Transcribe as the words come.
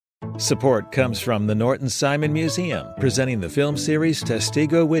Support comes from the Norton Simon Museum, presenting the film series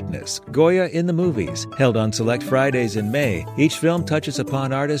Testigo Witness, Goya in the Movies. Held on select Fridays in May, each film touches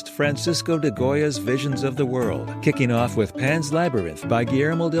upon artist Francisco de Goya's visions of the world, kicking off with Pan's Labyrinth by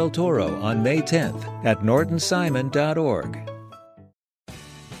Guillermo del Toro on May 10th at nortonsimon.org.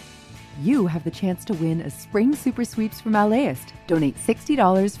 You have the chance to win a spring super sweeps from LAist. Donate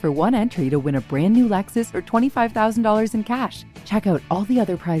 $60 for one entry to win a brand new Lexus or $25,000 in cash. Check out all the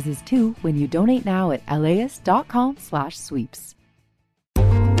other prizes too when you donate now at laist.com/sweeps.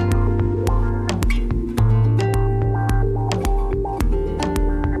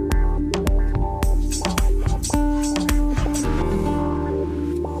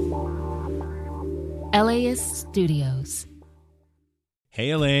 LAist Studios.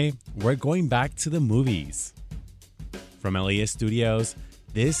 Hey LA, we're going back to the movies. From LAist Studios,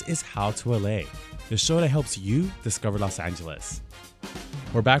 this is How to LA, the show that helps you discover Los Angeles.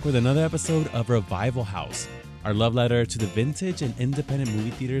 We're back with another episode of Revival House, our love letter to the vintage and independent movie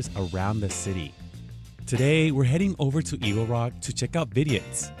theaters around the city. Today, we're heading over to Eagle Rock to check out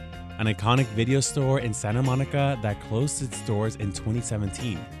Vidiots, an iconic video store in Santa Monica that closed its doors in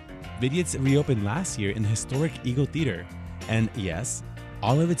 2017. Vidiots reopened last year in the historic Eagle Theater, and yes,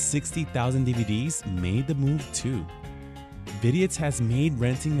 all of its 60,000 DVDs made the move too. Vidiots has made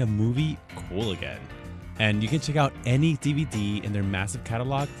renting a movie cool again, and you can check out any DVD in their massive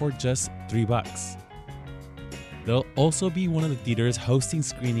catalog for just $3. They'll also be one of the theaters hosting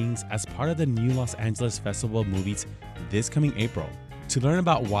screenings as part of the new Los Angeles Festival of Movies this coming April. To learn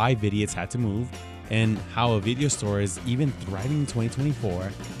about why Vidiots had to move and how a video store is even thriving in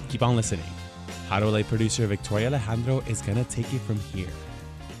 2024, keep on listening. How to LA producer Victoria Alejandro is gonna take it from here.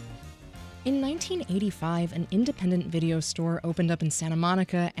 In 1985, an independent video store opened up in Santa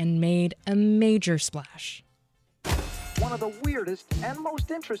Monica and made a major splash. One of the weirdest and most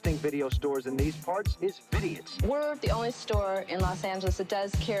interesting video stores in these parts is Vidiots. We're the only store in Los Angeles that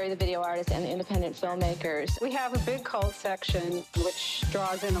does carry the video artists and the independent filmmakers. We have a big cult section, which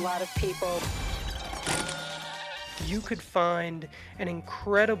draws in a lot of people. You could find an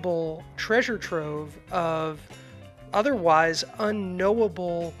incredible treasure trove of otherwise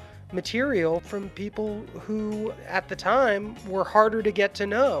unknowable material from people who, at the time, were harder to get to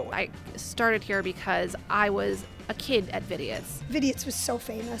know. I started here because I was a kid at Vidiots. Vidiots was so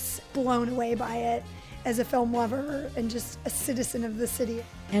famous, blown away by it as a film lover and just a citizen of the city.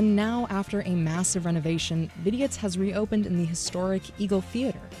 And now, after a massive renovation, Vidiots has reopened in the historic Eagle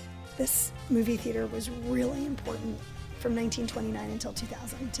Theater. This movie theater was really important from 1929 until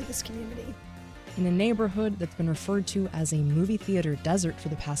 2000 to this community. In a neighborhood that's been referred to as a movie theater desert for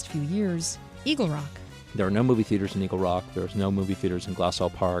the past few years, Eagle Rock. There are no movie theaters in Eagle Rock. There's no movie theaters in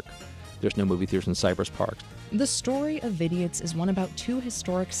Glassell Park. There's no movie theaters in Cypress Park. The story of Vidiots is one about two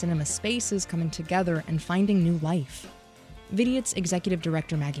historic cinema spaces coming together and finding new life. Vidiots executive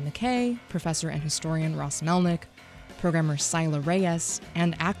director Maggie Mckay, professor and historian Ross Melnick, programmer Saila Reyes,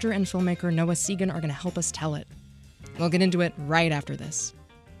 and actor and filmmaker Noah Segan are going to help us tell it. We'll get into it right after this.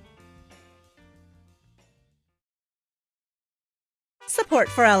 Support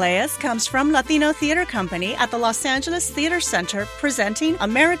for LAist comes from Latino Theater Company at the Los Angeles Theater Center, presenting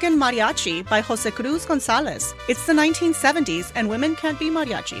American Mariachi by Jose Cruz Gonzalez. It's the 1970s and women can't be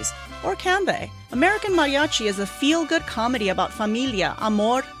mariachis. Or can they? American Mariachi is a feel-good comedy about familia,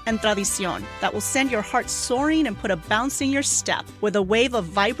 amor, and tradición that will send your heart soaring and put a bounce in your step with a wave of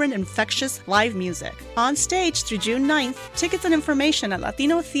vibrant, infectious live music. On stage through June 9th, tickets and information at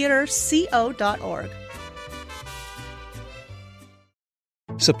latinotheaterco.org.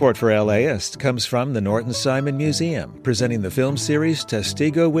 Support for LAist comes from the Norton Simon Museum, presenting the film series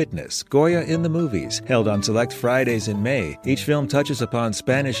Testigo Witness, Goya in the Movies. Held on select Fridays in May, each film touches upon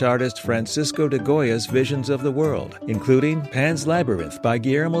Spanish artist Francisco de Goya's visions of the world, including Pan's Labyrinth by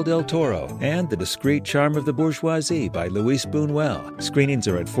Guillermo del Toro and The Discreet Charm of the Bourgeoisie by Luis Buñuel. Screenings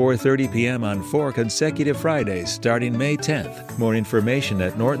are at 4:30 p.m. on 4 consecutive Fridays starting May 10th. More information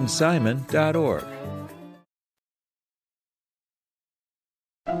at nortonsimon.org.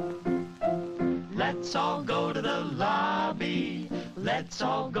 Let's all go to the lobby. Let's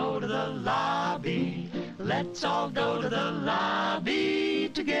all go to the lobby. Let's all go to the lobby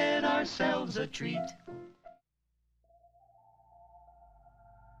to get ourselves a treat.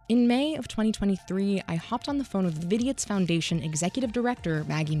 In May of 2023, I hopped on the phone with Vidiots Foundation Executive Director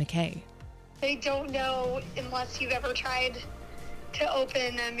Maggie Mckay. They don't know unless you've ever tried to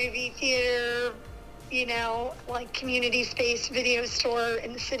open a movie theater, you know, like community space video store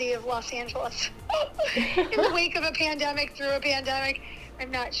in the city of Los Angeles. In the wake of a pandemic, through a pandemic, I'm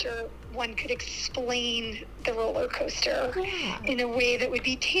not sure one could explain the roller coaster in a way that would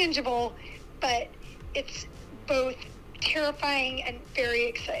be tangible, but it's both terrifying and very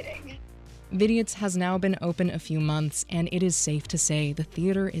exciting. Vidiots has now been open a few months, and it is safe to say the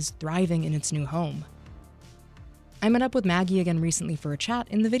theater is thriving in its new home. I met up with Maggie again recently for a chat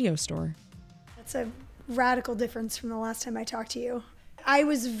in the video store. That's a radical difference from the last time I talked to you. I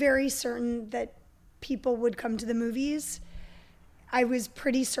was very certain that people would come to the movies. I was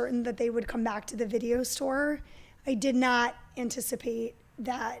pretty certain that they would come back to the video store. I did not anticipate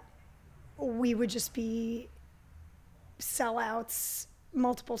that we would just be sellouts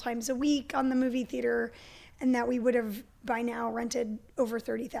multiple times a week on the movie theater, and that we would have by now rented over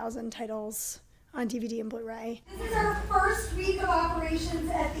 30,000 titles on DVD and Blu-ray. This is our first week of operations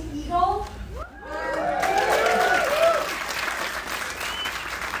at the Eagle.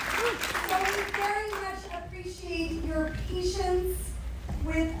 So we very much appreciate your patience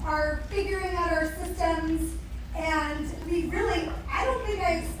with our figuring out our systems, and we really, I don't think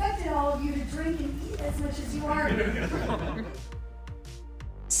I expected all of you to drink and eat as much as you are.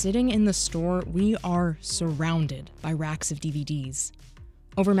 Sitting in the store, we are surrounded by racks of DVDs.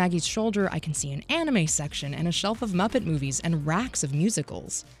 Over Maggie's shoulder, I can see an anime section and a shelf of Muppet movies and racks of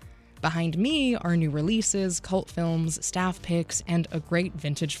musicals. Behind me are new releases, cult films, staff picks, and a great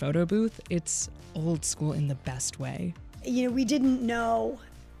vintage photo booth. It's old school in the best way. You know, we didn't know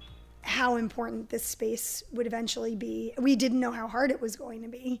how important this space would eventually be. We didn't know how hard it was going to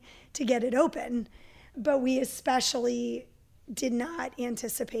be to get it open, but we especially did not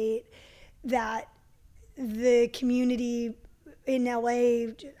anticipate that the community in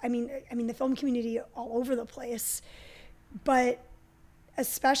LA, I mean the film community all over the place, but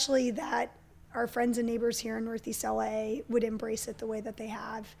especially that our friends and neighbors here in Northeast LA would embrace it the way that they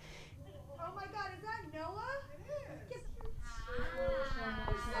have. Oh my God, is that Noah? It is.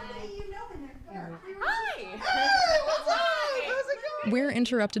 There's somebody you know in there. Hi! Hey, what's up? How's it going? We're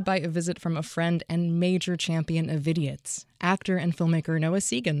interrupted by a visit from a friend and major champion of Vidiots, actor and filmmaker Noah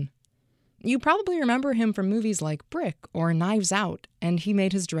Segan. You probably remember him from movies like Brick or Knives Out, and he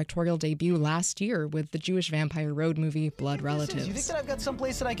made his directorial debut last year with the Jewish vampire road movie Blood Relatives. You think that I've got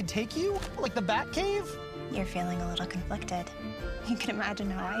someplace that I can take you? Like the Bat Cave? You're feeling a little conflicted. You can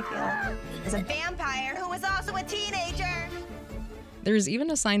imagine how I feel. As a vampire who was also a teenager. There's even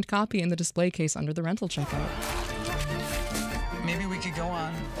a signed copy in the display case under the rental checkout. Maybe we could go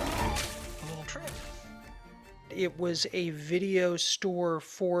on a little trip. It was a video store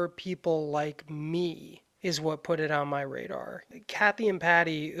for people like me, is what put it on my radar. Kathy and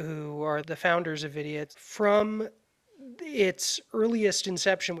Patty, who are the founders of Vidiots, from its earliest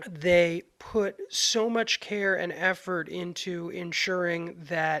inception, they put so much care and effort into ensuring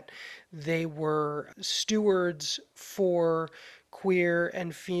that they were stewards for queer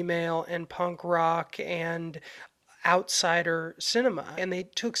and female and punk rock and outsider cinema. And they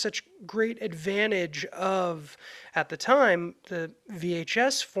took such great advantage of, at the time, the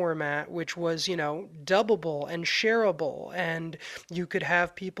VHS format, which was, dubbable and shareable. And you could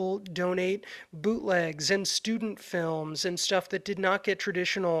have people donate bootlegs and student films and stuff that did not get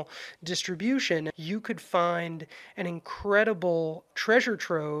traditional distribution. You could find an incredible treasure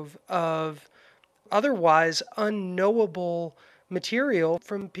trove of otherwise unknowable material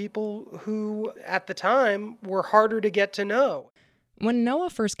from people who, at the time, were harder to get to know. When Noah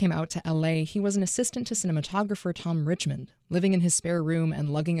first came out to LA, he was an assistant to cinematographer Tom Richmond, living in his spare room and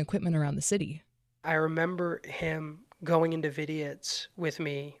lugging equipment around the city. I remember him going into Vidiots with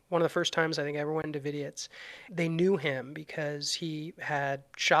me. One of the first times I think I ever went into Vidiots. They knew him because he had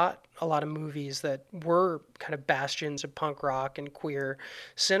shot a lot of movies that were kind of bastions of punk rock and queer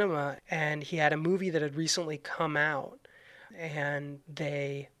cinema, and he had a movie that had recently come out. And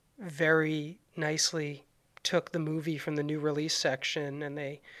they very nicely took the movie from the new release section and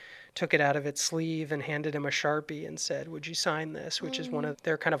they took it out of its sleeve and handed him a Sharpie and said, "Would you sign this?" Which is one of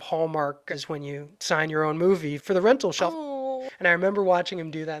their kind of hallmark, is when you sign your own movie for the rental shelf. Oh. And I remember watching him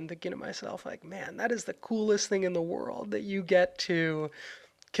do that and thinking to myself, like, man, that is the coolest thing in the world, that you get to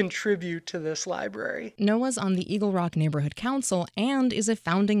contribute to this library. Noah's on the Eagle Rock Neighborhood Council and is a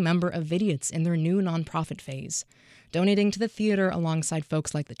founding member of Vidiots in their new nonprofit phase, donating to the theater alongside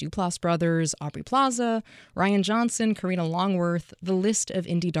folks like the Duplass brothers, Aubrey Plaza, Ryan Johnson, Karina Longworth. The list of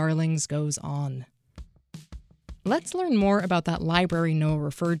indie darlings goes on. Let's learn more about that library Noah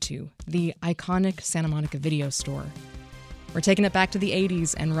referred to, the iconic Santa Monica Video Store. We're taking it back to the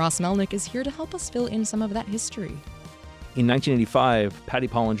 80s, and Ross Melnick is here to help us fill in some of that history. In 1985, Patty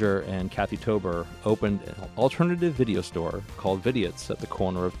Pollinger and Kathy Tober opened an alternative video store called Vidiots at the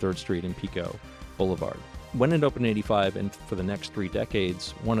corner of 3rd Street and Pico Boulevard. When it opened in 85 and for the next 3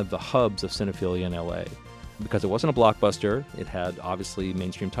 decades, one of the hubs of cinephilia in LA. Because it wasn't a blockbuster, it had obviously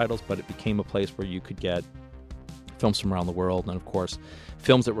mainstream titles, but it became a place where you could get films from around the world, and of course,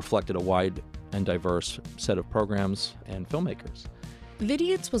 films that reflected a wide and diverse set of programs and filmmakers.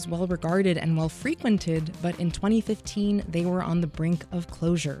 Vidiots was well regarded and well frequented, but in 2015, they were on the brink of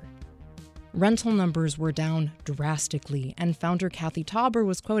closure. Rental numbers were down drastically, and founder Kathy Tauber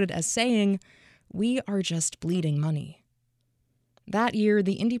was quoted as saying, "We are just bleeding money." That year,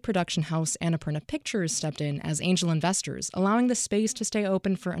 the indie production house Annapurna Pictures stepped in as angel investors, allowing the space to stay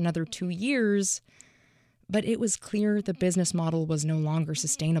open for another 2 years, but it was clear the business model was no longer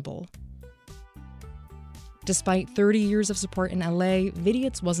sustainable. Despite 30 years of support in LA,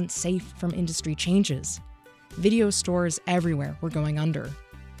 Vidiots wasn't safe from industry changes. Video stores everywhere were going under.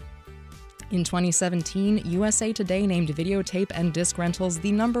 In 2017, USA Today named videotape and disc rentals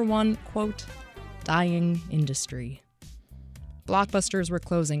the #1, quote, dying industry. Blockbusters were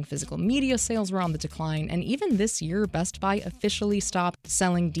closing, physical media sales were on the decline, and even this year, Best Buy officially stopped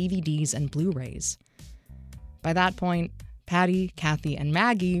selling DVDs and Blu-rays. By that point, Patty, Kathy, and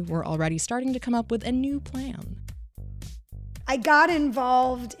Maggie were already starting to come up with a new plan. I got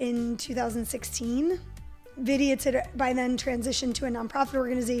involved in 2016. Vidiots had by then transitioned to a nonprofit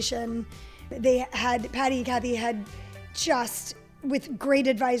organization. Patty and Kathy had just, with great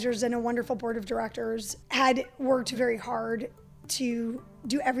advisors and a wonderful board of directors, had worked very hard to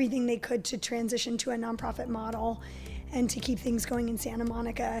do everything they could to transition to a nonprofit model and to keep things going in Santa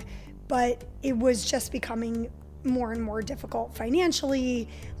Monica. But it was just becoming more and more difficult financially,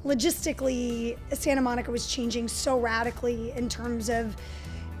 logistically. Santa Monica was changing so radically in terms of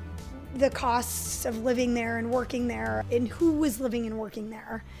the costs of living there and working there and who was living and working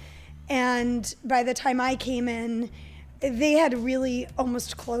there. And by the time I came in, they had really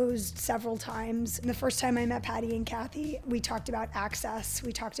almost closed several times. And the first time I met Patty and Kathy, we talked about access.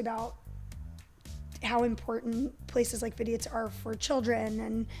 We talked about how important places like Vidiots are for children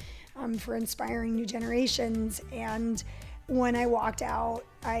and for inspiring new generations. And when I walked out,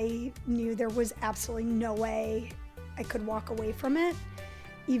 I knew there was absolutely no way I could walk away from it,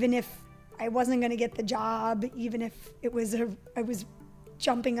 even if I wasn't going to get the job, even if it was I was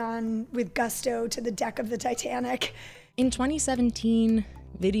jumping on with gusto to the deck of the Titanic. In 2017,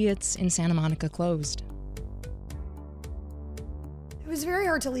 Vidiots in Santa Monica closed. It was very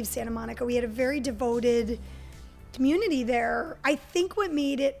hard to leave Santa Monica. We had a very devoted community there. I think what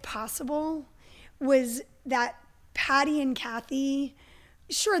made it possible was that Patty and Kathy,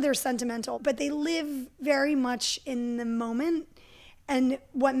 sure, they're sentimental, but they live very much in the moment. And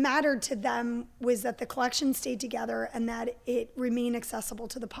what mattered to them was that the collection stayed together and that it remained accessible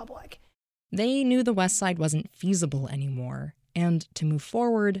to the public. They knew the West Side wasn't feasible anymore, and to move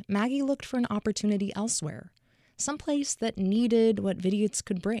forward, Maggie looked for an opportunity elsewhere, someplace that needed what Vidiots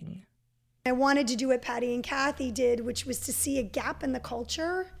could bring. I wanted to do what Patty and Kathy did, which was to see a gap in the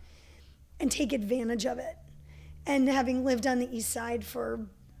culture and take advantage of it. And having lived on the East Side for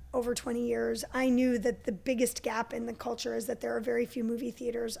over 20 years, I knew that the biggest gap in the culture is that there are very few movie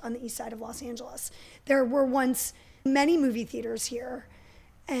theaters on the East Side of Los Angeles. There were once many movie theaters here,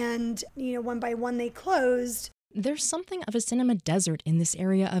 and one by one they closed. There's something of a cinema desert in this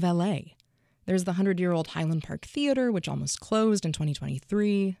area of LA. There's the 100-year-old Highland Park Theater, which almost closed in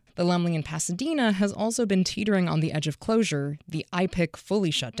 2023. The Laemmle in Pasadena has also been teetering on the edge of closure. The iPic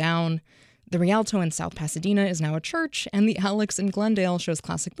fully shut down. The Rialto in South Pasadena is now a church, and the Alex in Glendale shows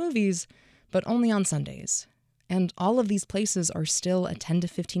classic movies, but only on Sundays. And all of these places are still a 10 to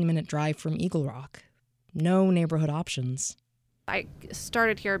 15-minute drive from Eagle Rock. No neighborhood options. I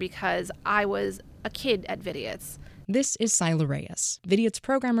started here because I was a kid at Vidiots. This is Saila Reyes, Vidiots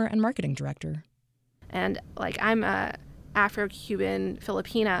programmer and marketing director. And I'm a Afro-Cuban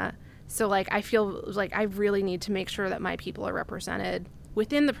Filipina, so I feel like I really need to make sure that my people are represented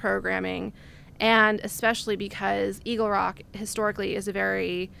within the programming, and especially because Eagle Rock historically is a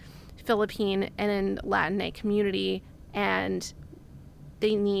very Philippine and Latinx community, and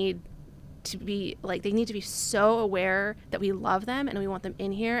they need to be so aware that we love them and we want them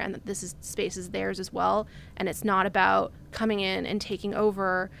in here and that this space is theirs as well, and it's not about coming in and taking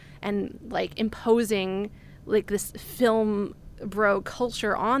over and imposing this film bro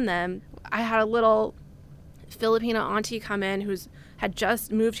culture on them. I had a little Filipina auntie come in who's had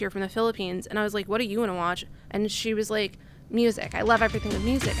just moved here from the Philippines, and I was like, what do you want to watch? And she was like, music. I love everything with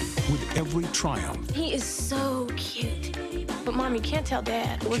music. With every triumph. He is so cute. But Mom, you can't tell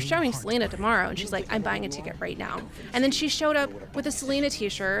Dad. We're showing Selena tomorrow, and she's like, I'm buying a ticket right now. And then she showed up with a Selena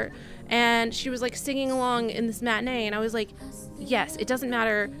t-shirt, and she was singing along in this matinee, and I was like, yes, it doesn't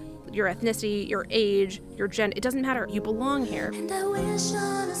matter your ethnicity, your age, your gender. It doesn't matter. You belong here. And I wish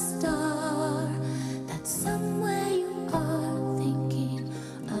on a star that somewhere you are thinking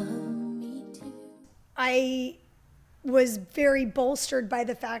of me too. I was very bolstered by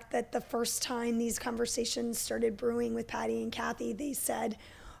the fact that the first time these conversations started brewing with Patty and Kathy, they said,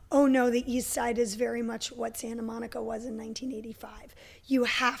 oh no, the East Side is very much what Santa Monica was in 1985. You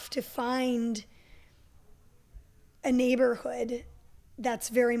have to find a neighborhood that's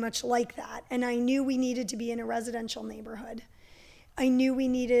very much like that. And I knew we needed to be in a residential neighborhood. I knew we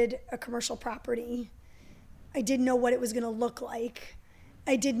needed a commercial property. I didn't know what it was going to look like.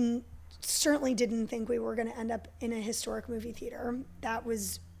 I certainly didn't think we were going to end up in a historic movie theater. That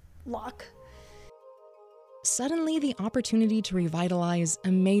was luck. Suddenly, the opportunity to revitalize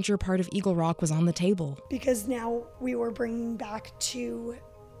a major part of Eagle Rock was on the table. Because now we were bringing back two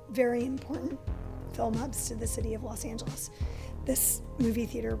very important film hubs to the city of Los Angeles. This movie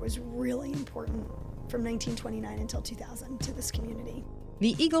theater was really important from 1929 until 2000 to this community.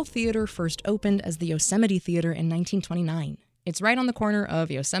 The Eagle Theater first opened as the Yosemite Theater in 1929. It's right on the corner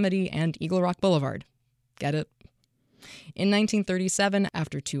of Yosemite and Eagle Rock Boulevard. Get it? In 1937,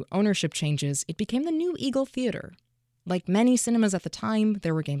 after 2 ownership changes, it became the New Eagle Theater. Like many cinemas at the time,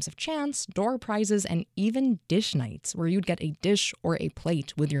 there were games of chance, door prizes, and even dish nights where you'd get a dish or a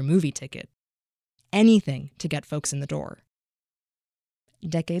plate with your movie ticket. Anything to get folks in the door.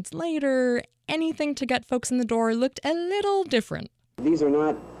 Decades later, anything to get folks in the door looked a little different. These are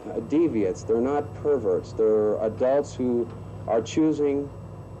not deviants, they're not perverts, they're adults who are choosing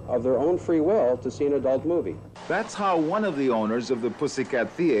of their own free will to see an adult movie. That's how one of the owners of the Pussycat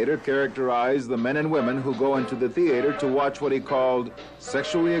Theater characterized the men and women who go into the theater to watch what he called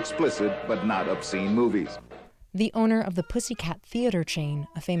sexually explicit but not obscene movies. The owner of the Pussycat Theater chain,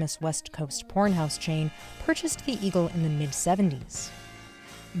 a famous West Coast porn house chain, purchased the Eagle in the mid-70s.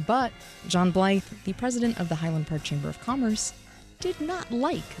 But John Blythe, the president of the Highland Park Chamber of Commerce, did not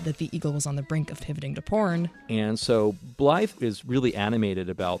like that the Eagle was on the brink of pivoting to porn. And so Blythe is really animated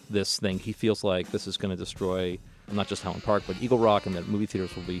about this thing. He feels like this is going to destroy not just Highland Park, but Eagle Rock, and that movie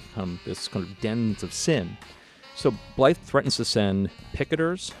theaters will become this kind of dens of sin. So Blythe threatens to send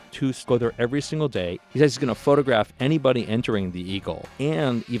picketers to go there every single day. He says he's going to photograph anybody entering the Eagle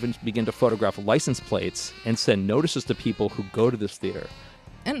and even begin to photograph license plates and send notices to people who go to this theater.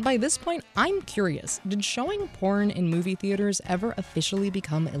 And by this point, I'm curious, did showing porn in movie theaters ever officially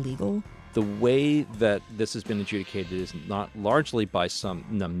become illegal? The way that this has been adjudicated is not largely by some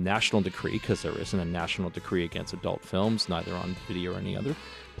national decree, because there isn't a national decree against adult films, neither on video or any other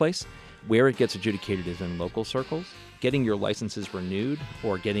place. Where it gets adjudicated is in local circles. Getting your licenses renewed,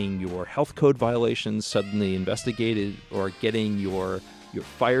 or getting your health code violations suddenly investigated, or getting your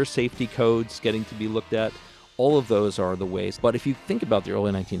fire safety codes getting to be looked at. All of those are the ways. But if you think about the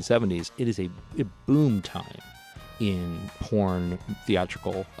early 1970s, it is a boom time in porn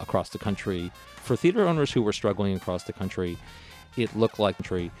theatrical across the country. For theater owners who were struggling across the country, it looked like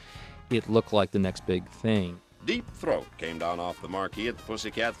the next big thing. Deep Throat came down off the marquee at the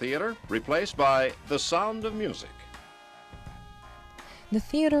Pussycat Theater, replaced by The Sound of Music. The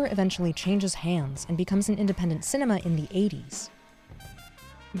theater eventually changes hands and becomes an independent cinema in the 80s.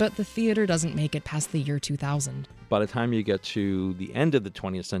 But the theater doesn't make it past the year 2000. By the time you get to the end of the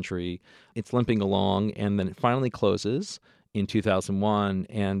 20th century, it's limping along, and then it finally closes in 2001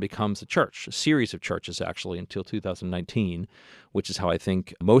 and becomes a church, a series of churches actually, until 2019, which is how I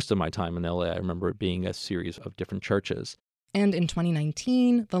think most of my time in LA, I remember it being a series of different churches. And in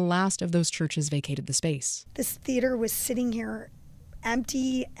 2019, the last of those churches vacated the space. This theater was sitting here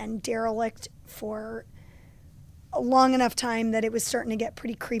empty and derelict for a long enough time that it was starting to get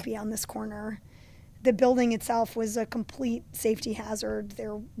pretty creepy on this corner. The building itself was a complete safety hazard.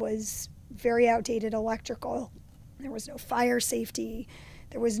 There was very outdated electrical. There was no fire safety.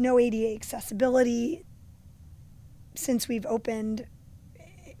 There was no ADA accessibility. Since we've opened,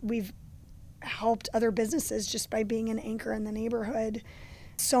 we've helped other businesses just by being an anchor in the neighborhood.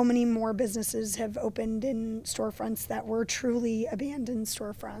 So many more businesses have opened in storefronts that were truly abandoned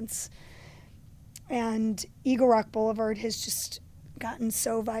storefronts. And Eagle Rock Boulevard has just gotten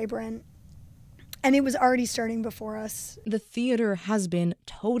so vibrant. And it was already starting before us. The theater has been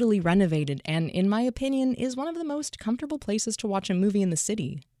totally renovated and, in my opinion, is one of the most comfortable places to watch a movie in the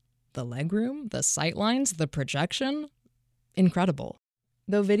city. The legroom, the sightlines, the projection, incredible.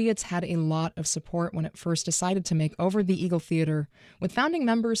 Though Vidiots had a lot of support when it first decided to make over the Eagle Theater, with founding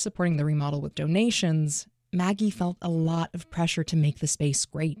members supporting the remodel with donations, Maggie felt a lot of pressure to make the space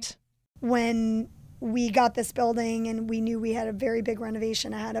great. When we got this building and we knew we had a very big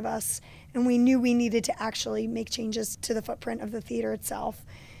renovation ahead of us, and we knew we needed to actually make changes to the footprint of the theater itself,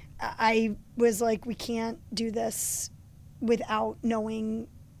 I was like, we can't do this without knowing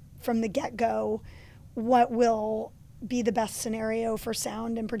from the get-go what will be the best scenario for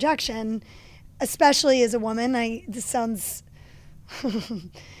sound and projection, especially as a woman. This sounds,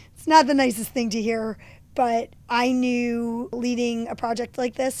 it's not the nicest thing to hear, but I knew leading a project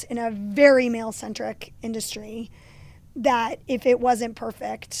like this in a very male-centric industry that if it wasn't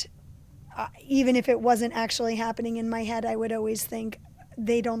perfect, even if it wasn't actually happening in my head, I would always think,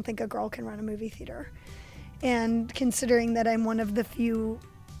 they don't think a girl can run a movie theater. And considering that I'm one of the few,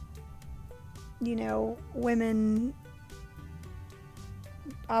 women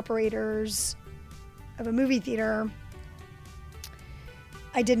operators of a movie theater,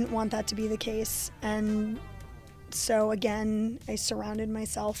 I didn't want that to be the case. And so again, I surrounded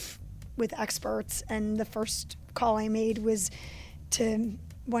myself with experts, and the first call I made was to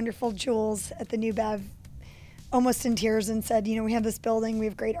wonderful Jules at the New Bev, almost in tears, and said, we have this building, we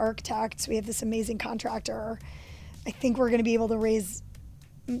have great architects, we have this amazing contractor. I think we're going to be able to raise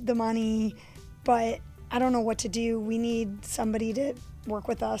the money, but I don't know what to do. We need somebody to work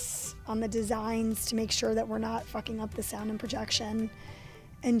with us on the designs to make sure that we're not fucking up the sound and projection.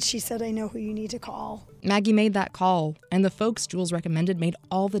 And she said, I know who you need to call. Maggie made that call, and the folks Jules recommended made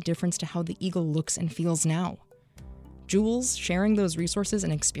all the difference to how the Eagle looks and feels now. Jules sharing those resources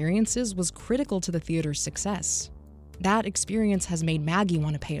and experiences was critical to the theater's success. That experience has made Maggie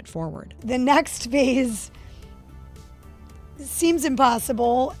want to pay it forward. The next phase seems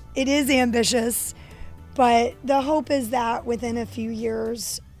impossible. It is ambitious, but the hope is that within a few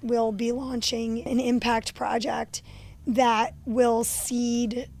years, we'll be launching an impact project that will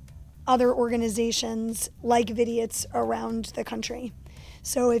seed other organizations like Vidiots around the country.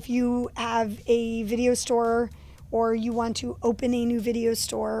 So if you have a video store, or you want to open a new video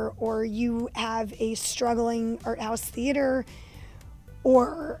store, or you have a struggling art house theater,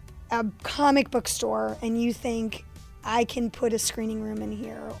 or a comic book store, and you think, I can put a screening room in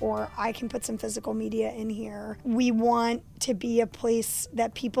here, or I can put some physical media in here. We want to be a place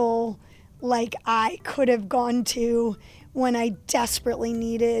that people like I could have gone to when I desperately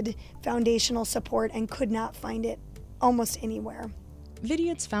needed foundational support and could not find it almost anywhere.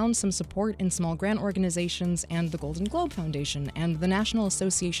 Vidiots found some support in small grant organizations and the Golden Globe Foundation and the National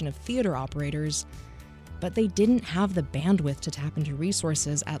Association of Theater Operators, but they didn't have the bandwidth to tap into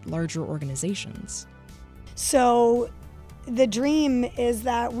resources at larger organizations. So the dream is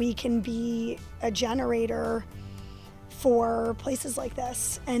that we can be a generator for places like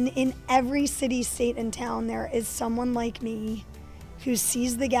this. And in every city, state, and town, there is someone like me who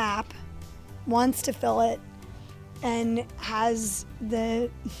sees the gap, wants to fill it, and has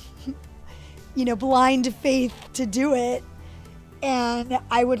the, blind faith to do it. And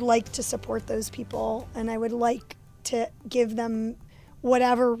I would like to support those people, and I would like to give them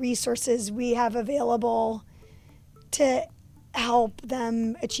whatever resources we have available to help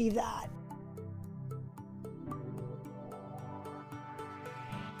them achieve that.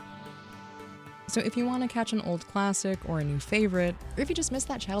 So if you want to catch an old classic or a new favorite, or if you just miss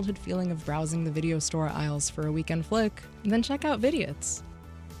that childhood feeling of browsing the video store aisles for a weekend flick, then check out Vidiots.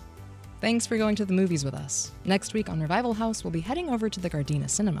 Thanks for going to the movies with us. Next week on Revival House, we'll be heading over to the Gardena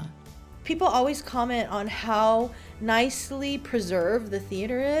Cinema. People always comment on how nicely preserved the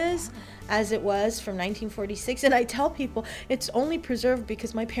theater is, as it was from 1946, and I tell people it's only preserved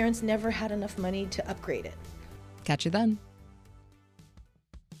because my parents never had enough money to upgrade it. Catch you then.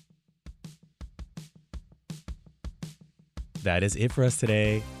 That is it for us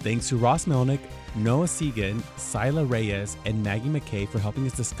today. Thanks to Ross Melnick, Noah Segan, Saila Reyes, and Maggie Mckay for helping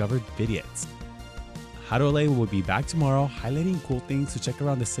us discover Vidiots. How to LA will be back tomorrow, highlighting cool things to check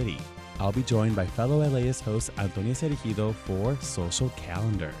around the city. I'll be joined by fellow LAist host Antonia Cerejido for Social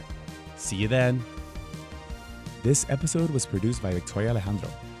Calendar. See you then. This episode was produced by Victoria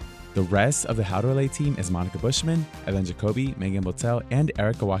Alejandro. The rest of the How to LA team is Monica Bushman, Ellen Jacoby, Megan Botel, and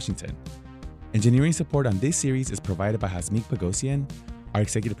Erica Washington. Engineering support on this series is provided by Hasmik Pagosian. Our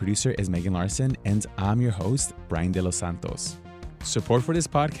executive producer is Megan Larson, and I'm your host, Brian De Los Santos. Support for this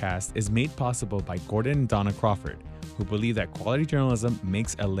podcast is made possible by Gordon and Donna Crawford, who believe that quality journalism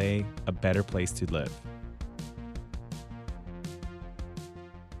makes LA a better place to live.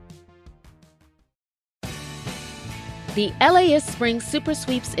 The LAist Spring Super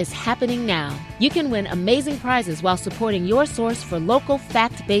Sweeps is happening now. You can win amazing prizes while supporting your source for local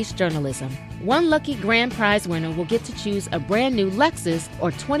fact-based journalism. One lucky grand prize winner will get to choose a brand new Lexus or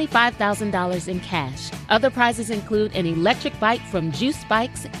 $25,000 in cash. Other prizes include an electric bike from Juice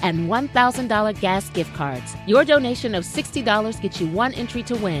Bikes and $1,000 gas gift cards. Your donation of $60 gets you one entry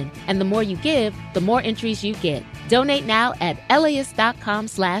to win, and the more you give, the more entries you get. Donate now at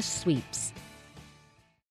LAist.com/sweeps.